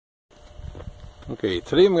Okay,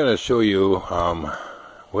 today I'm going to show you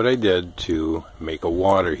what I did to make a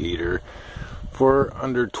water heater for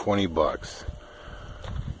under 20 bucks.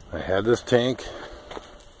 I had this tank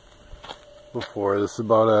before. This is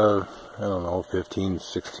about a, I don't know,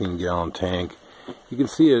 15-16 gallon tank. You can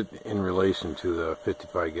see it in relation to the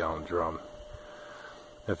 55 gallon drum.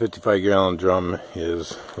 That 55 gallon drum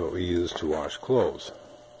is what we use to wash clothes.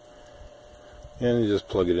 And you just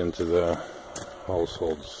plug it into the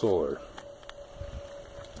household solar.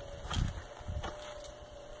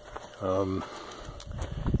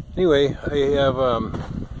 Anyway, I have,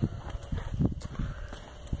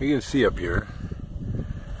 you can see up here,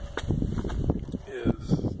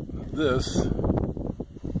 is this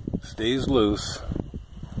stays loose,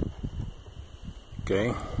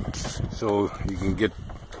 okay, so you can get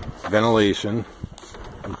ventilation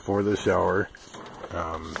before the shower,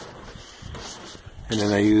 and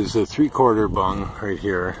then I use a 3/4 bung right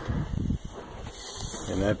here,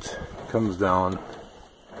 and that comes down,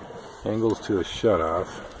 angles to a shutoff.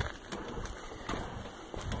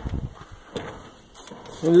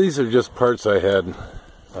 And these are just parts I had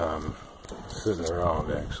sitting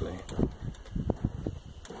around actually.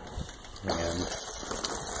 And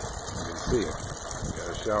you can see, got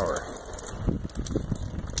a shower.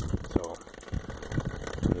 So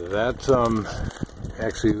that's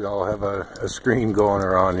actually I'll have a screen going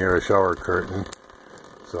around here, a shower curtain.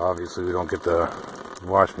 So obviously we don't get the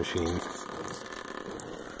wash machine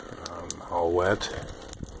all wet,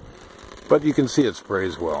 but you can see it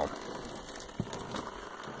sprays well.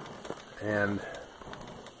 And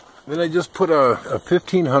then I just put a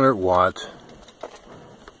 1500 watt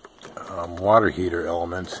water heater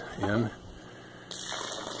element in,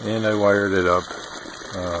 and I wired it up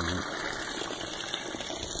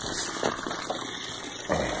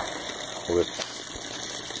with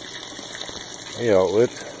the outlet,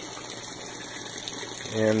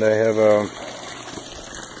 and I have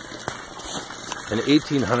an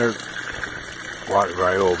 1800 watt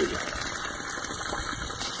Ryobi.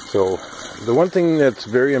 So the one thing that's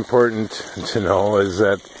very important to know is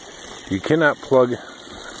that you cannot plug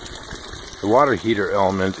the water heater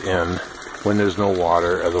element in when there's no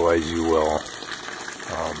water, otherwise you will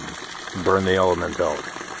burn the element out.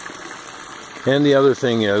 And the other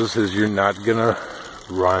thing is you're not gonna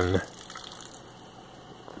run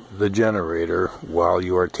the generator while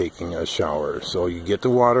you are taking a shower. So you get the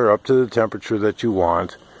water up to the temperature that you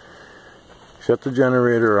want, shut the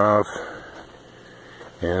generator off,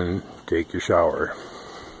 and take your shower.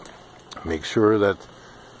 Make sure that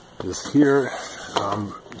this here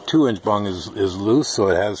 2-inch bung is loose, so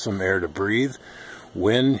it has some air to breathe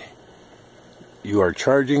when you are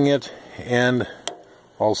charging it, and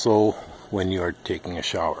also when you are taking a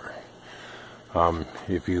shower.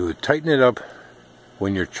 If you tighten it up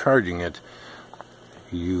when you're charging it,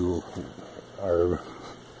 you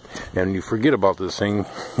forget about this thing,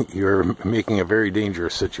 you're making a very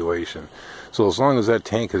dangerous situation. So as long as that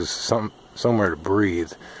tank is somewhere to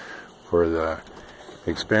breathe for the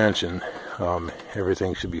expansion,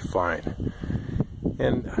 everything should be fine.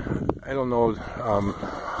 And I don't know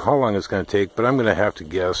how long it's going to take, but I'm going to have to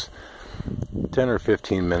guess 10 or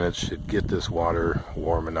 15 minutes should get this water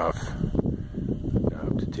warm enough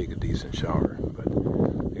to take a decent shower. But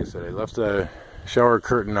like I said, I left the shower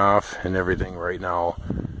curtain off and everything right now,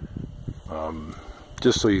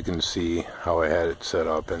 just so you can see how I had it set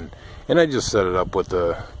up. And I just set it up with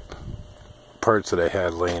the parts that I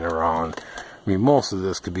had laying around. I mean, most of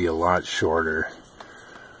this could be a lot shorter.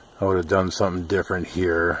 I would have done something different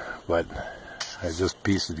here, but I just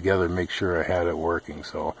pieced it together to make sure I had it working.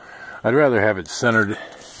 So I'd rather have it centered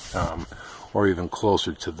or even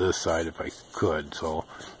closer to this side if I could. So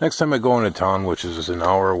next time I go into town, which is an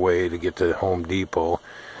hour away to get to Home Depot,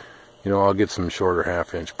 you know, I'll get some shorter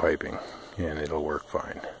 1/2-inch piping and it'll work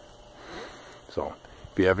fine. So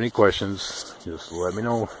if you have any questions, just let me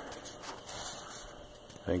know.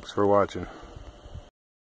 Thanks for watching.